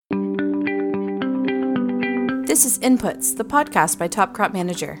This is Inputs, the podcast by Top Crop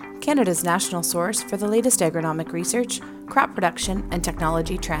Manager, Canada's national source for the latest agronomic research, crop production, and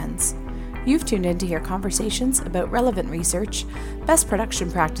technology trends. You've tuned in to hear conversations about relevant research, best production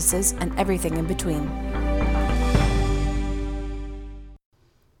practices, and everything in between.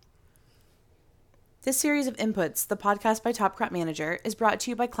 This series of Inputs, the podcast by Top Crop Manager, is brought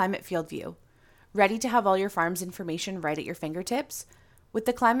to you by Climate Field View. Ready to have all your farm's information right at your fingertips? With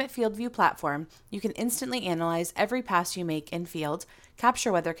the Climate Field View platform, you can instantly analyze every pass you make in field,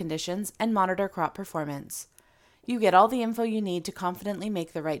 capture weather conditions, and monitor crop performance. You get all the info you need to confidently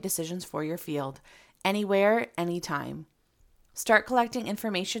make the right decisions for your field, anywhere, anytime. Start collecting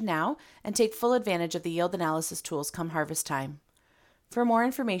information now and take full advantage of the yield analysis tools come harvest time. For more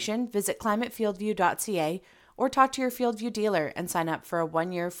information, visit climatefieldview.ca or talk to your FieldView dealer and sign up for a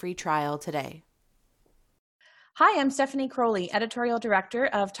 1-year free trial today. Hi, I'm Stephanie Crowley, Editorial Director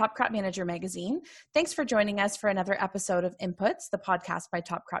of Top Crop Manager magazine. Thanks for joining us for another episode of Inputs, the podcast by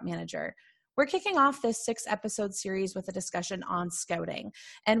Top Crop Manager. We're kicking off this 6-episode series with a discussion on scouting.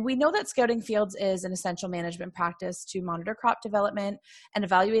 And we know that scouting fields is an essential management practice to monitor crop development and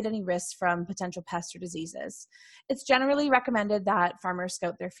evaluate any risks from potential pests or diseases. It's generally recommended that farmers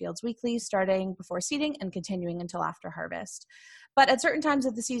scout their fields weekly, starting before seeding and continuing until after harvest. But at certain times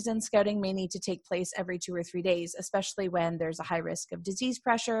of the season, scouting may need to take place every 2 or 3 days, especially when there's a high risk of disease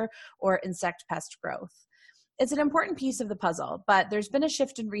pressure or insect pest growth. It's an important piece of the puzzle, but there's been a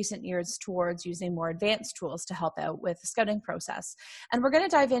shift in recent years towards using more advanced tools to help out with the scouting process. And we're going to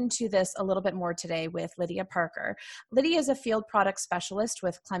dive into this a little bit more today with Lydia Parker. Lydia is a field product specialist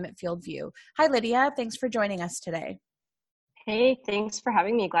with Climate Field View. Hi, Lydia. Thanks for joining us today. Hey, thanks for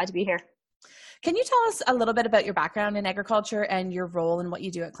having me. Glad to be here. Can you tell us a little bit about your background in agriculture and your role in what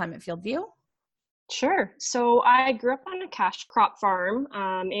you do at Climate Field View? Sure. So I grew up on a cash crop farm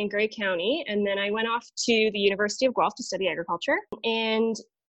in Grey County, and then I went off to the University of Guelph to study agriculture. And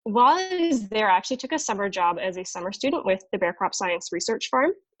while I was there, I actually took a summer job as a summer student with the Bear Crop Science Research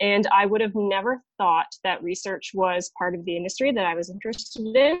Farm. And I would have never thought that research was part of the industry that I was interested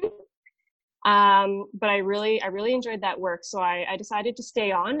in. But I really enjoyed that work. So I decided to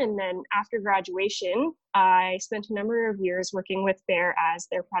stay on. And then after graduation, I spent a number of years working with Bear as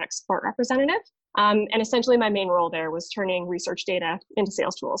their product support representative. And essentially my main role there was turning research data into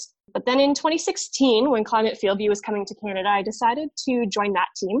sales tools. But then in 2016, when Climate Field View was coming to Canada, I decided to join that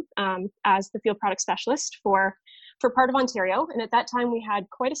team as the field product specialist for part of Ontario. And at that time, we had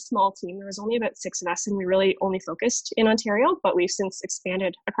quite a small team. There was only about 6 of us, and we really only focused in Ontario, but we've since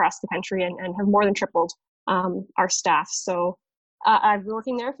expanded across the country and have more than tripled our staff. So I've been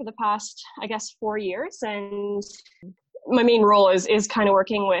working there for the past, 4 years. And my main role is kind of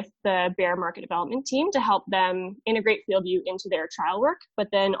working with the Bear market development team to help them integrate FieldView into their trial work, but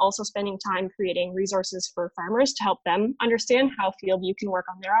then also spending time creating resources for farmers to help them understand how FieldView can work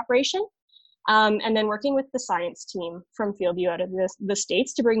on their operation. And then working with the science team from FieldView out of the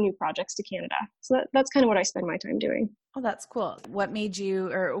States to bring new projects to Canada. So that's kind of what I spend my time doing. Oh, that's cool. What made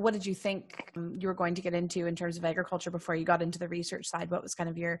you, or what did you think you were going to get into in terms of agriculture before you got into the research side? What was kind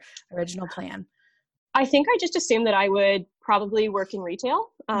of your original plan? I think I just assumed that I would probably work in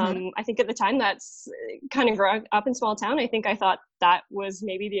retail. I think at the time that's kind of growing up in small town. I think I thought that was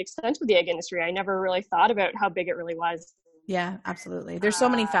maybe the extent of the egg industry. I never really thought about how big it really was. Yeah, absolutely. There's so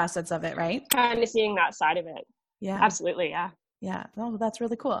many facets of it, right? Kind of seeing that side of it. Yeah. Absolutely, yeah. Yeah, well, that's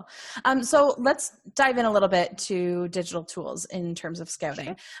really cool. So let's dive in a little bit to digital tools in terms of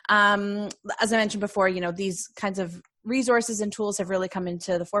scouting. Sure. As I mentioned before, these kinds of resources and tools have really come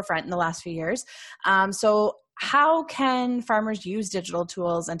into the forefront in the last few years. So how can farmers use digital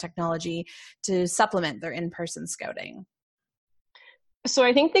tools and technology to supplement their in-person scouting? So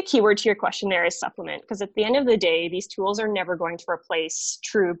I think the keyword to your question there is supplement, because at the end of the day, these tools are never going to replace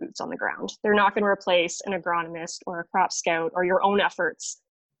true boots on the ground. They're not going to replace an agronomist or a crop scout or your own efforts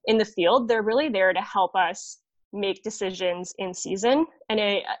in the field. They're really there to help us make decisions in season.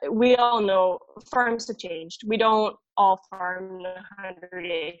 And we all know farms have changed. We don't all farm 100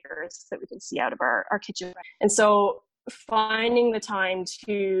 acres that we can see out of our kitchen. And so finding the time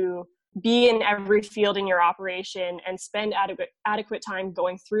to be in every field in your operation and spend adequate time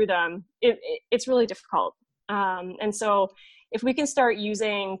going through them, it's really difficult. And so if we can start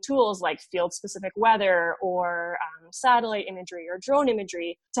using tools like field-specific weather or satellite imagery or drone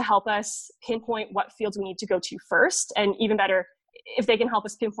imagery to help us pinpoint what fields we need to go to first, and even better, if they can help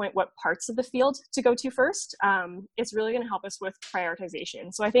us pinpoint what parts of the field to go to first, it's really going to help us with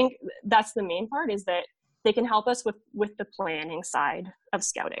prioritization. So I think that's the main part, is that they can help us with the planning side of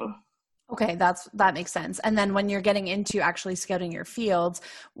scouting. Okay, that makes sense. And then when you're getting into actually scouting your fields,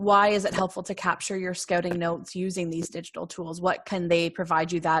 why is it helpful to capture your scouting notes using these digital tools? What can they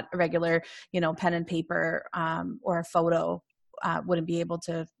provide you that a regular, pen and paper or a photo wouldn't be able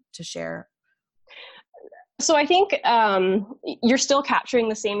to share? So I think you're still capturing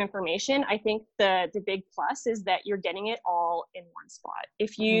the same information. I think the big plus is that you're getting it all in one spot.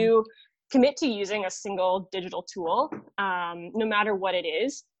 If you commit to using a single digital tool, no matter what it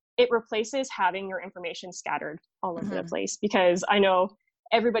is, it replaces having your information scattered all over the place, because I know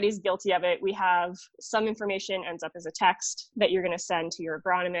everybody's guilty of it. We have some information ends up as a text that you're going to send to your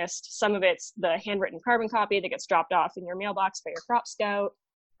agronomist. Some of it's the handwritten carbon copy that gets dropped off in your mailbox by your crop scout.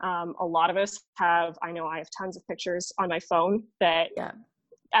 A lot of us have, I know I have tons of pictures on my phone that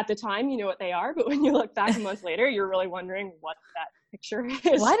at the time, you know what they are, but when you look back a month later, you're really wondering what that picture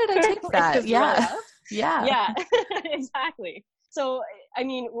is. Why did I take that? Yeah, exactly. So, I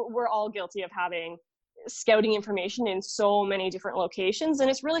mean, we're all guilty of having scouting information in so many different locations. And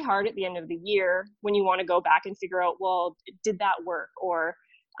it's really hard at the end of the year when you want to go back and figure out, well, did that work? Or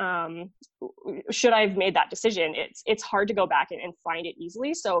should I have made that decision? It's hard to go back and find it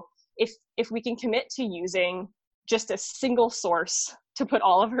easily. So if we can commit to using just a single source to put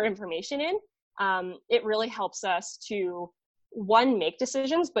all of our information in, it really helps us to, one, make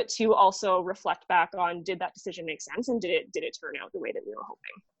decisions, but two, also reflect back on, did that decision make sense, and did it turn out the way that we were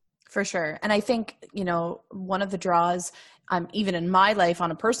hoping? For sure. And I think, one of the draws, even in my life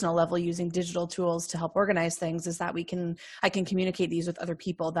on a personal level, using digital tools to help organize things, is that I can communicate these with other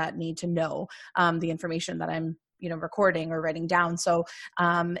people that need to know the information that I'm, recording or writing down. So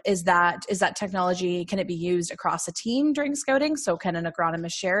is that technology, can it be used across a team during scouting? So can an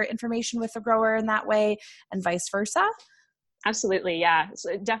agronomist share information with a grower in that way, and vice versa? Absolutely. Yeah.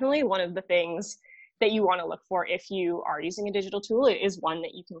 So definitely one of the things that you want to look for if you are using a digital tool is one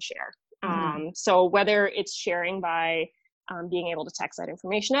that you can share. So whether it's sharing by being able to text that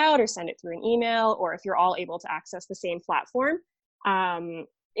information out or send it through an email, or if you're all able to access the same platform,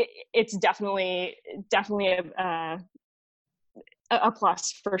 it's definitely a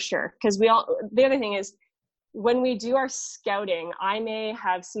plus for sure. Because the other thing is, when we do our scouting, I may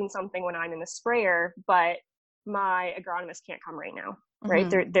have seen something when I'm in the sprayer, but my agronomist can't come right now, right?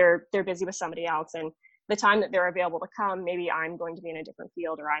 They're busy with somebody else, and the time that they're available to come, maybe I'm going to be in a different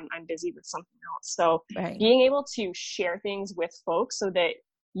field, or I'm busy with something else. So being able to share things with folks so that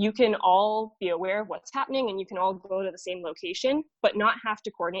you can all be aware of what's happening and you can all go to the same location, but not have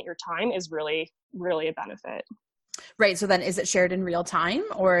to coordinate your time, is really, really a benefit. Right. So then is it shared in real time,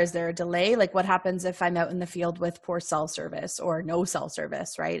 or is there a delay? Like, what happens if I'm out in the field with poor cell service or no cell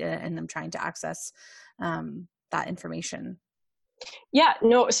service, right? And I'm trying to access that information? Yeah,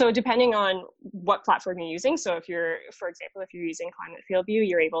 no. So depending on what platform you're using. So if you're, for example, if you're using Climate Field View,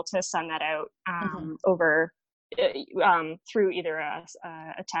 you're able to send that out over through either a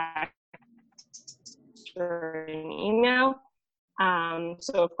text or an email.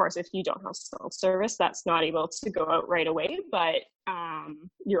 So of course, if you don't have cell service, that's not able to go out right away, but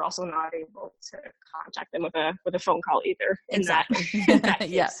you're also not able to contact them with a phone call either. Exactly. In that case.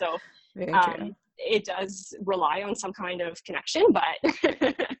 Yeah. So very true. It does rely on some kind of connection, but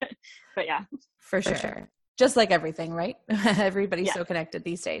yeah. For sure. Just like everything, right? Everybody's so connected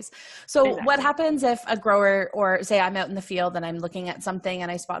these days. So exactly. What happens if a grower, or say I'm out in the field and I'm looking at something and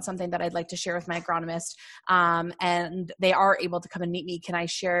I spot something that I'd like to share with my agronomist, and they are able to come and meet me? Can I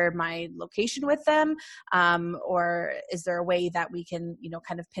share my location with them? Or is there a way that we can,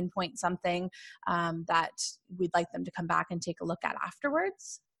 kind of pinpoint something that we'd like them to come back and take a look at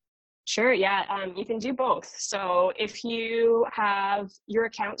afterwards? Sure. Yeah. You can do both. So if you have your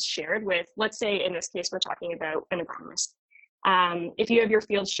accounts shared with, let's say in this case, we're talking about an agronomist. If you have your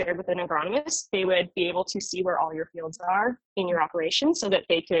fields shared with an agronomist, they would be able to see where all your fields are in your operation, so that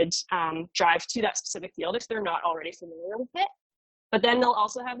they could drive to that specific field if they're not already familiar with it. But then they'll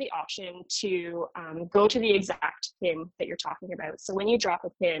also have the option to go to the exact pin that you're talking about. So when you drop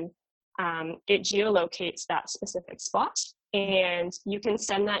a pin, it geolocates that specific spot. And you can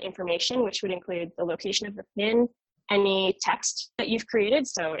send that information, which would include the location of the pin, any text that you've created.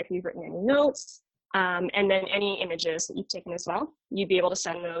 So if you've written any notes, and then any images that you've taken as well, you'd be able to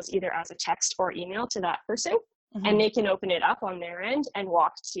send those either as a text or email to that person, and they can open it up on their end and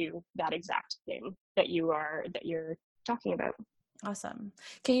walk to that exact thing that you're talking about. Awesome.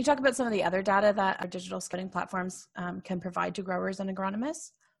 Can you talk about some of the other data that our digital scouting platforms can provide to growers and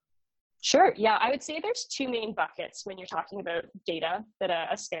agronomists? Sure. Yeah, I would say there's two main buckets when you're talking about data that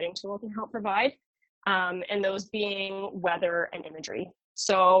a scouting tool can help provide, and those being weather and imagery.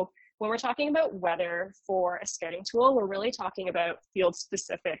 So when we're talking about weather for a scouting tool, we're really talking about field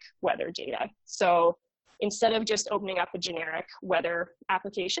specific weather data. So instead of just opening up a generic weather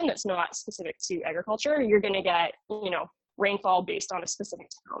application that's not specific to agriculture, you're going to get, rainfall based on a specific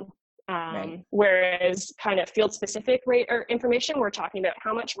town. Right. Whereas kind of field specific rate or information, we're talking about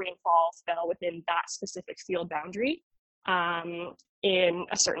how much rainfall fell within that specific field boundary in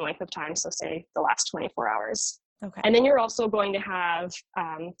a certain length of time. So say the last 24 hours. Okay. And then you're also going to have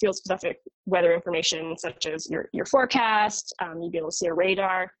field specific weather information such as your forecast, you'll be able to see a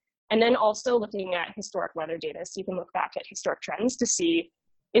radar, and then also looking at historic weather data. So you can look back at historic trends to see,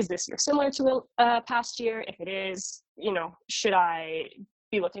 is this year similar to a past year? If it is, should I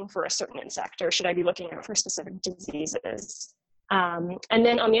be looking for a certain insect, or should I be looking out for specific diseases? And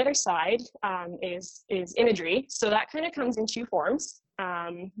then on the other side is imagery. So that kind of comes in two forms,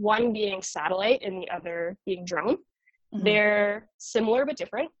 one being satellite and the other being drone. Mm-hmm. They're similar but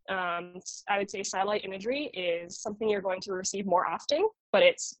different. I would say satellite imagery is something you're going to receive more often, but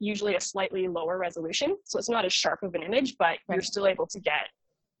it's usually a slightly lower resolution. So it's not as sharp of an image, but you're still able to get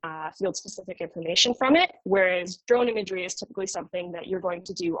field-specific information from it, whereas drone imagery is typically something that you're going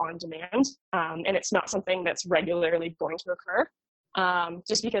to do on demand, and it's not something that's regularly going to occur,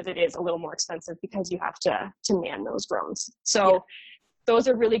 just because it is a little more expensive because you have to man those drones. So those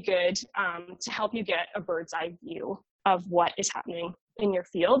are really good to help you get a bird's eye view of what is happening in your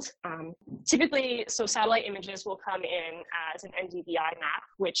field. Typically, so satellite images will come in as an NDVI map,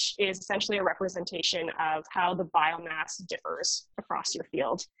 which is essentially a representation of how the biomass differs across your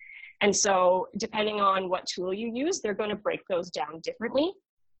field. And so depending on what tool you use, they're going to break those down differently.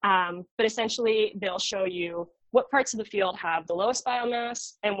 But essentially, they'll show you what parts of the field have the lowest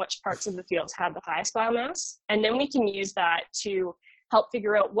biomass and which parts of the fields have the highest biomass. And then we can use that to help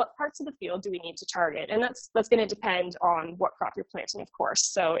figure out what parts of the field do we need to target. And that's going to depend on what crop you're planting, of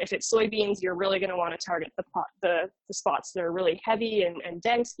course. So if it's soybeans, you're really going to want to target the spots that are really heavy and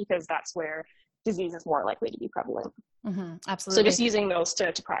dense, because that's where disease is more likely to be prevalent. Mm-hmm, absolutely. So just using those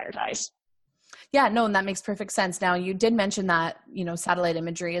to prioritize. Yeah, no, and that makes perfect sense. Now, you did mention that, satellite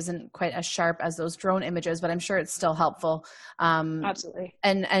imagery isn't quite as sharp as those drone images, but I'm sure it's still helpful. Absolutely.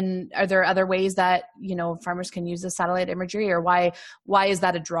 And are there other ways that, farmers can use the satellite imagery, or why is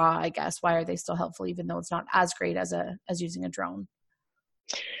that a draw, I guess? Why are they still helpful, even though it's not as great as using a drone?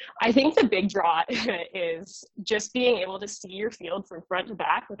 I think the big draw is just being able to see your field from front to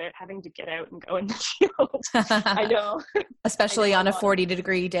back without having to get out and go in the field. I know. Especially on a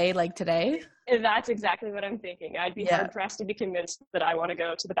 40-degree day like today. That's exactly what I'm thinking. I'd be hard pressed to be convinced that I want to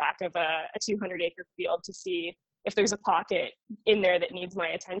go to the back of a 200-acre field to see if there's a pocket in there that needs my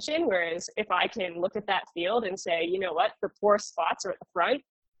attention. Whereas if I can look at that field and say, you know what, the poor spots are at the front,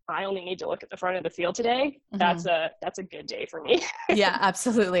 I only need to look at the front of the field today. Mm-hmm. That's a good day for me. Yeah,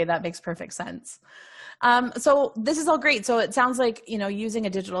 absolutely. That makes perfect sense. So this is all great. So it sounds like, using a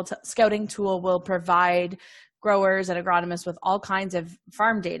digital scouting tool will provide growers and agronomists with all kinds of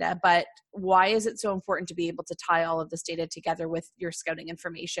farm data, but why is it so important to be able to tie all of this data together with your scouting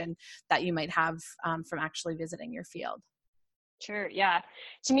information that you might have from actually visiting your field? Sure. Yeah.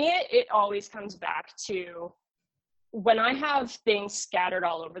 To me, it always comes back to, when I have things scattered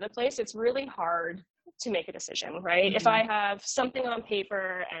all over the place, it's really hard to make a decision, right? Mm-hmm. If I have something on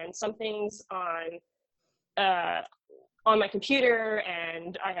paper and something's on my computer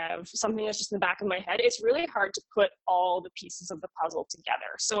and I have something that's just in the back of my head, it's really hard to put all the pieces of the puzzle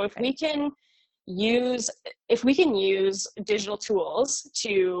together. So if we can use digital tools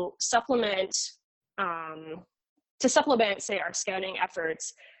to supplement, say, our scouting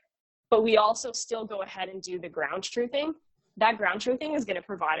efforts, but we also still go ahead and do the ground truthing, that ground truthing is going to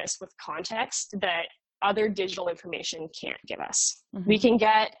provide us with context that other digital information can't give us. Mm-hmm. We can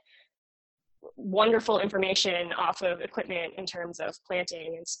get wonderful information off of equipment in terms of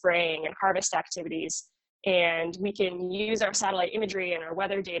planting and spraying and harvest activities. And we can use our satellite imagery and our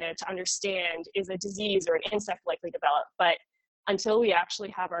weather data to understand, is a disease or an insect likely to develop? But until we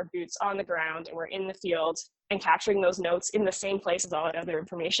actually have our boots on the ground and we're in the field and capturing those notes in the same place as all that other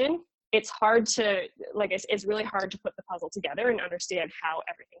information, it's really hard to put the puzzle together and understand how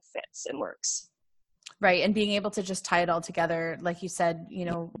everything fits and works. Right. And being able to just tie it all together, like you said,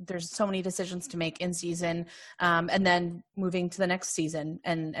 there's so many decisions to make in season, and then moving to the next season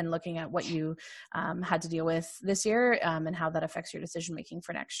and looking at what you had to deal with this year, and how that affects your decision making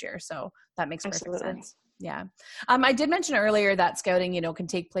for next year. So that makes perfect sense. Yeah. I did mention earlier that scouting, can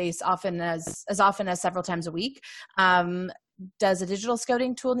take place often as several times a week. Does a digital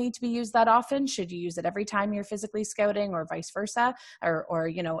scouting tool need to be used that often? Should you use it every time you're physically scouting, or vice versa? Or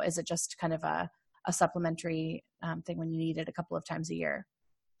is it just kind of a supplementary thing when you need it a couple of times a year?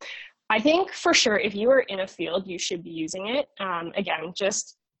 I think for sure, if you are in a field, you should be using it. Again,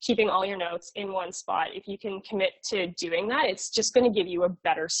 just keeping all your notes in one spot. If you can commit to doing that, it's just going to give you a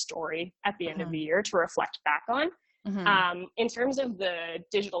better story at the end of the year to reflect back on. In terms of the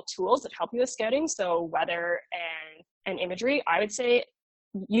digital tools that help you with scouting, so weather and imagery, I would say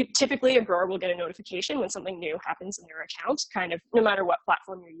a grower will get a notification when something new happens in their account, kind of no matter what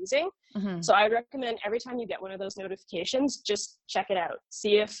platform you're using. So I would recommend every time you get one of those notifications, just check it out,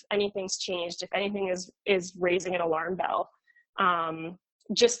 see if anything's changed, if anything is raising an alarm bell,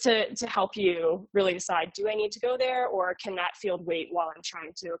 just to help you really decide, do I need to go there, or can that field wait while I'm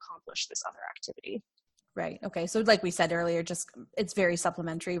trying to accomplish this other activity? Right. Okay. So like we said earlier, just it's very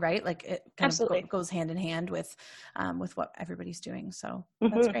supplementary, right? Like it kind of goes hand in hand with what everybody's doing. So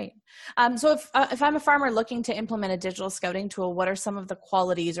that's great. So if I'm a farmer looking to implement a digital scouting tool, what are some of the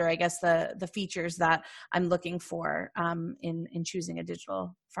qualities, or I guess the features that I'm looking for in choosing a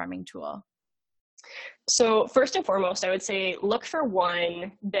digital farming tool? So first and foremost, I would say look for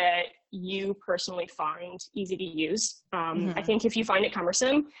one that you personally find easy to use. I think if you find it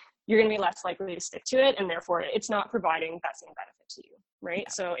cumbersome, you're going to be less likely to stick to it, and therefore it's not providing that same benefit to you, right?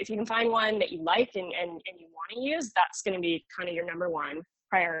 Yeah. So if you can find one that you like and you want to use, that's going to be kind of your number one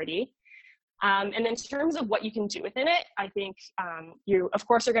priority. And then in terms of what you can do within it, I think you, of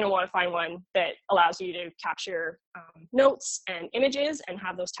course, are going to want to find one that allows you to capture notes and images and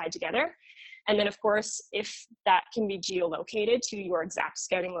have those tied together. And then, of course, if that can be geolocated to your exact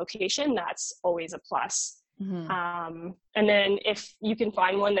scouting location, that's always a plus. And then if you can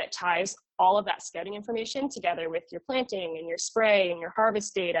find one that ties all of that scouting information together with your planting and your spray and your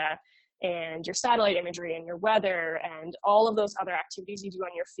harvest data and your satellite imagery and your weather and all of those other activities you do on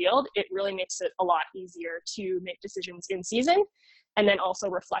your field, it really makes it a lot easier to make decisions in season, and then also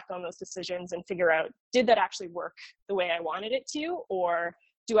reflect on those decisions and figure out, did that actually work the way I wanted it to, or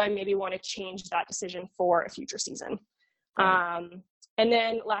do I maybe want to change that decision for a future season? And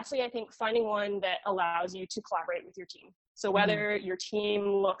then lastly, I think finding one that allows you to collaborate with your team. So whether your team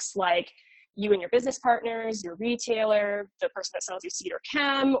looks like you and your business partners, your retailer, the person that sells you seed or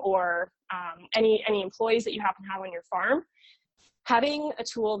chem, or any employees that you happen to have on your farm, having a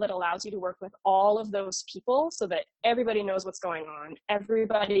tool that allows you to work with all of those people so that everybody knows what's going on,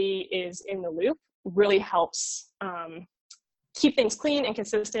 everybody is in the loop, really helps keep things clean and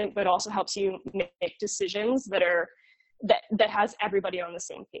consistent, but also helps you make decisions that has everybody on the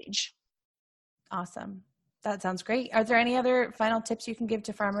same page. Awesome. That sounds great. Are there any other final tips you can give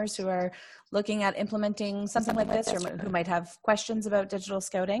to farmers who are looking at implementing something like this, or who might have questions about digital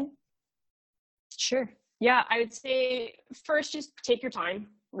scouting? Sure. Yeah, I would say first, just take your time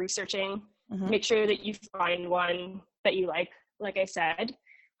researching, make sure that you find one that you like I said.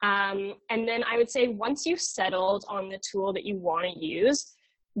 And then I would say once you've settled on the tool that you want to use,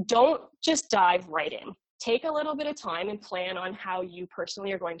 don't just dive right in. Take a little bit of time and plan on how you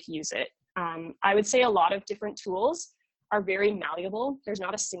personally are going to use it. I would say a lot of different tools are very malleable. There's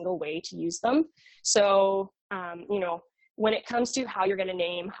not a single way to use them. So, when it comes to how you're going to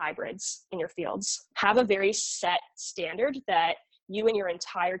name hybrids in your fields, have a very set standard that you and your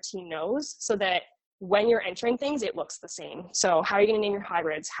entire team knows, so that when you're entering things, it looks the same. So how are you going to name your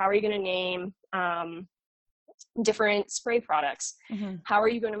hybrids? How are you going to name different spray products? How are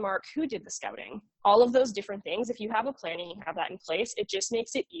you going to mark who did the scouting? All of those different things. If you have a plan and you have that in place, it just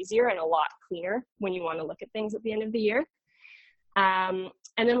makes it easier and a lot cleaner when you want to look at things at the end of the year. And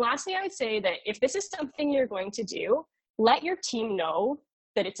then lastly, I would say that if this is something you're going to do, let your team know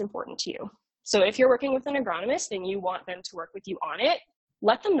that it's important to you. So if you're working with an agronomist and you want them to work with you on it,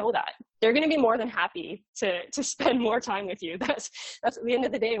 let them know that. They're going to be more than happy to spend more time with you. That's at the end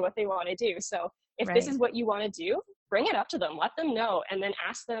of the day what they want to do. So if this is what you want to do, bring it up to them, let them know, and then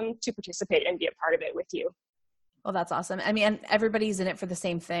ask them to participate and be a part of it with you. Well, that's awesome. I mean, and everybody's in it for the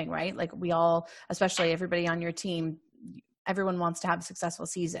same thing, right? Like we all, especially everybody on your team, everyone wants to have a successful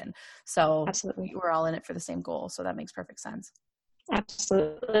season. So absolutely, we're all in it for the same goal. So that makes perfect sense.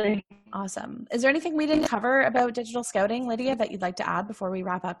 Absolutely. Awesome. Is there anything we didn't cover about digital scouting, Lydia, that you'd like to add before we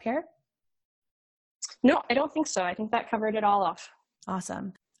wrap up here? No, I don't think so. I think that covered it all off.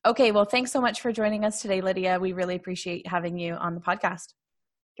 Awesome. Okay. Well, thanks so much for joining us today, Lydia. We really appreciate having you on the podcast.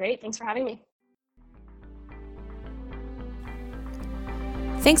 Great. Thanks for having me.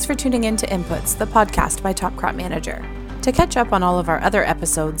 Thanks for tuning in to Inputs, the podcast by Top Crop Manager. To catch up on all of our other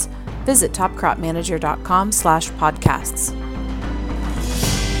episodes, visit topcropmanager.com/podcasts.